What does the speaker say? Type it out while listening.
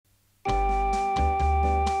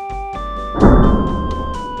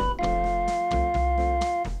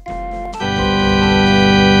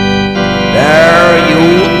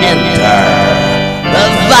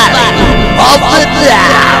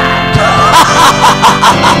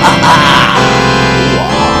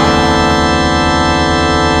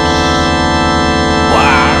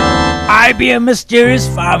I be a mysterious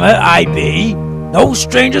farmer, I be. No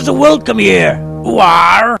strangers are welcome here.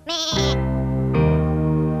 War.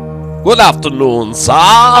 Good afternoon, sir.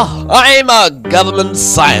 I'm a government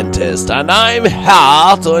scientist, and I'm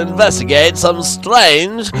here to investigate some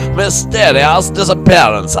strange, mysterious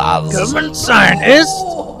disappearances. Government scientist?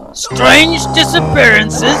 Strange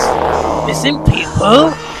disappearances? Missing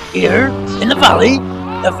people? Here, in the valley?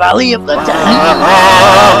 The valley of the damned?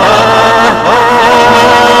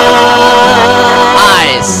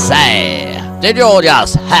 I say, did you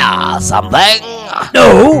just hear something?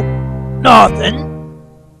 No, nothing.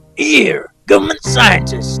 Here, government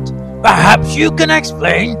scientist. Perhaps you can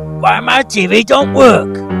explain why my TV don't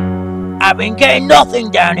work. I've been getting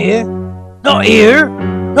nothing down here. Not here,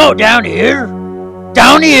 not down here.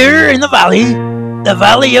 Down here in the valley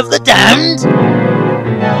of the damned.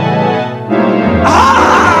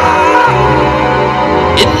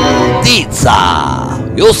 Indeed, sir.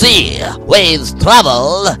 You see, waves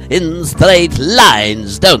travel in straight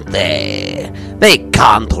lines, don't they? They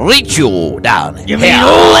can't reach you down here. You mean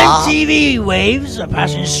all them TV waves are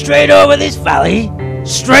passing straight over this valley?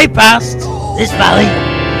 Straight past this valley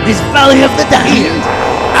of the damned?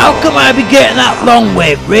 How come I be getting that long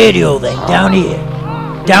wave radio then down here?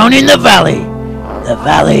 Down in the valley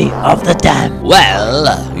of the damned?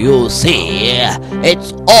 Well, you see,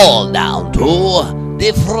 it's all down to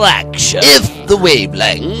diffraction. If the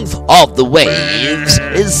wavelength of the waves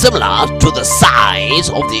is similar to the size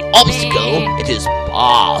of the obstacle it is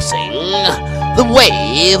passing, the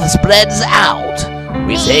wave spreads out.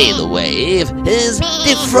 We say the wave is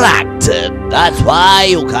diffracted. That's why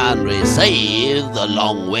you can receive the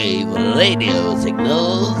long wave radio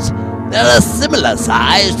signals. They're a similar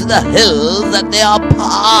size to the hills that they are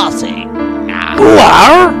passing.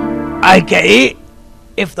 Well, I get it.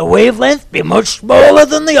 If the wavelength be much smaller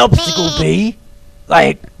than the obstacle be,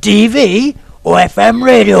 like TV or FM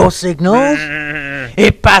radio signals,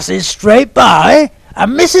 it passes straight by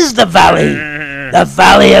and misses the valley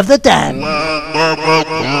of the damned.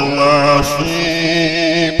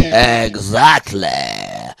 Exactly.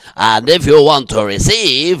 And if you want to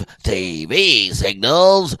receive TV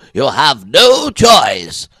signals, you have no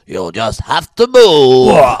choice. You just have to move.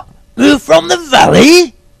 What? Move from the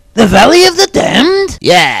valley? The valley of the damned?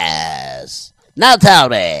 Yes. Now tell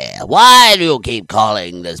me, why do you keep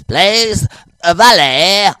calling this place the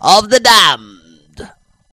Valley of the Damned?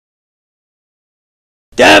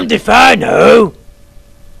 Damned if I know.